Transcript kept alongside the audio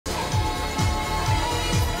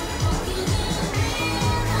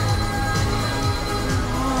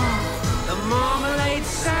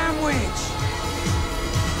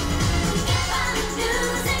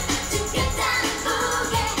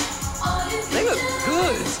look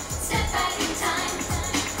good.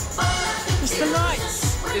 It's the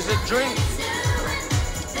lights. Is a drink.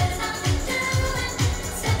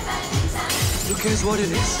 Who cares what it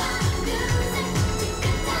is?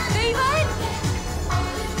 Stephen?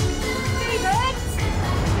 Stephen?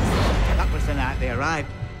 That was the night they arrived.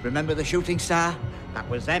 Remember the shooting star? That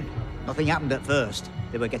was them. Nothing happened at first.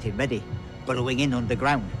 They were getting ready, burrowing in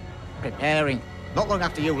underground, preparing. Not long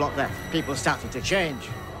after you lot left, people started to change.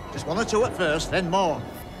 Just one or two at first, then more.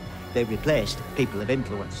 They replaced people of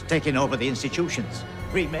influence, taking over the institutions,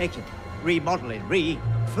 remaking, remodeling,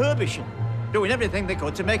 refurbishing, doing everything they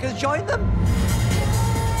could to make us join them.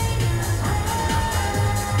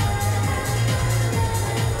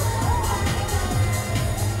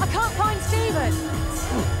 I can't find Stephen.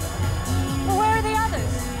 Well, where are the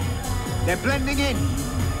others? They're blending in.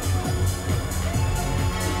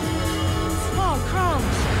 Oh,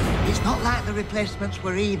 crumbs. It's not like the replacements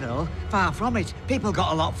were evil. Far from it. People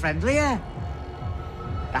got a lot friendlier.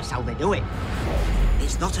 That's how they do it.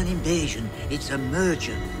 It's not an invasion, it's a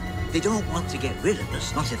merger. They don't want to get rid of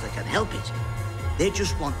us, not if they can help it. They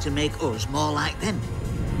just want to make us more like them.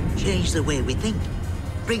 Change the way we think.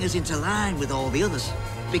 Bring us into line with all the others.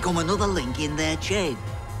 Become another link in their chain.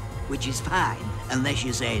 Which is fine, unless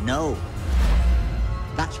you say no.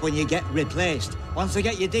 That's when you get replaced. Once they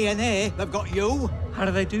get your DNA, they've got you. How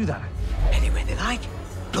do they do that? Any way they like.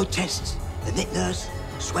 Blood tests, the nick nurse,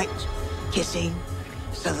 sweat, kissing,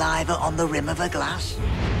 saliva on the rim of a glass.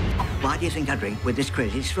 Why do you think I drink with this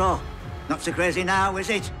crazy straw? Not so crazy now, is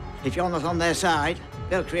it? If you're not on their side,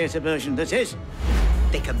 they'll create a version that is.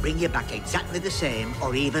 They can bring you back exactly the same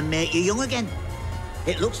or even make you young again.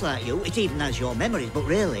 It looks like you, it even has your memories, but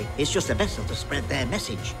really, it's just a vessel to spread their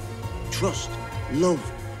message. Trust, love,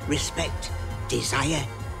 respect, desire.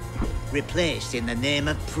 Replaced in the name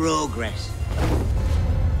of progress.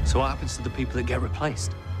 So what happens to the people that get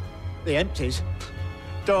replaced? The empties?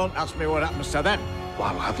 Don't ask me what happens to them.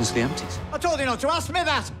 Why, what happens to the empties? I told you not to ask me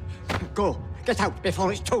that! Go, get out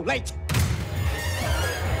before it's too late.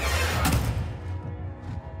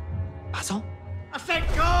 Basil? I said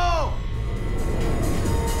go!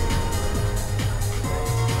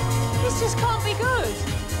 This just can't be good.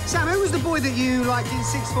 Sam, who was the boy that you liked in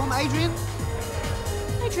sixth form? Adrian?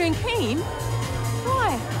 Adrian Keane?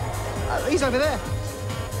 Why? He's over there.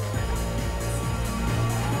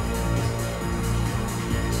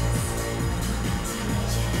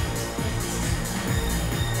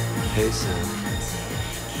 Hey, Sam.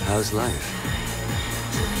 How's life?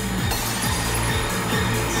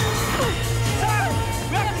 Sam!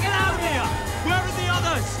 We have to get out of here! Where are the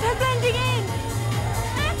others? They're blending in.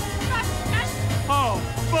 Oh,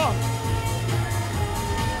 fuck!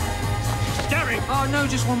 Gary! Oh, no,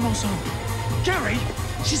 just one more song. Gary,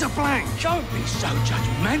 she's a blank. Don't be so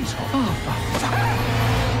judgmental. Oh, for fuck.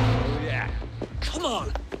 Oh, yeah. Come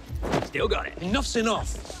on. Still got it. Enough's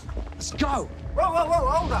enough. Let's go. Whoa, whoa, whoa,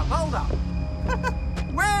 hold up, hold up.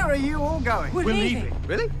 Where are you all going? We're leaving.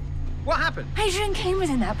 Really? What happened? Adrian Keane was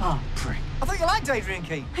in that bar. Prick. I thought you liked Adrian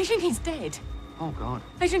Keane. Adrian Keane's dead. Oh, God.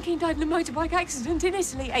 Adrian Keane died in a motorbike accident in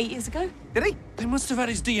Italy 8 years ago. Did he? They must have had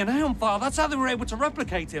his DNA on file. That's how they were able to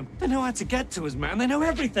replicate him. They know how to get to us, man. They know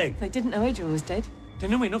everything. They didn't know Adrian was dead. They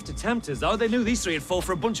knew enough to tempt us, though. They knew these three would fall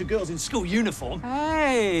for a bunch of girls in school uniform.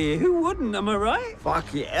 Hey, who wouldn't, am I right?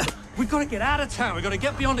 Fuck yeah. We've got to get out of town. We've got to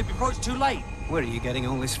get beyond it before it's too late. Where are you getting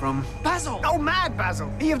all this from? Basil! Oh, Mad Basil.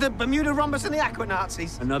 He of the Bermuda Rhombus and the Aqua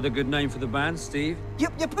Nazis. Another good name for the band, Steve. You're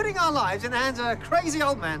putting our lives in the hands of a crazy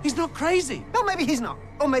old man. He's not crazy. No, maybe he's not.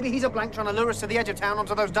 Or maybe he's a blank trying to lure us to the edge of town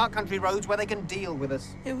onto those dark country roads where they can deal with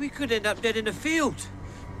us. Yeah, we could end up dead in a field.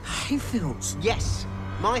 Hayfields. Yes,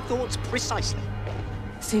 my thoughts precisely.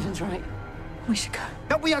 Stephen's right. We should go.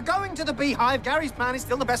 But we are going to the Beehive. Gary's plan is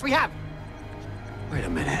still the best we have. Wait a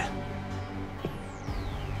minute.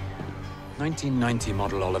 1990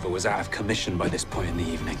 model Oliver was out of commission by this point in the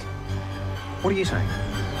evening. What are you saying?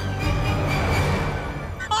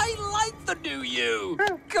 I like the new you!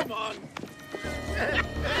 Come on!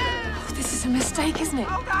 Oh, this is a mistake, isn't it?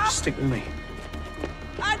 Stick with me.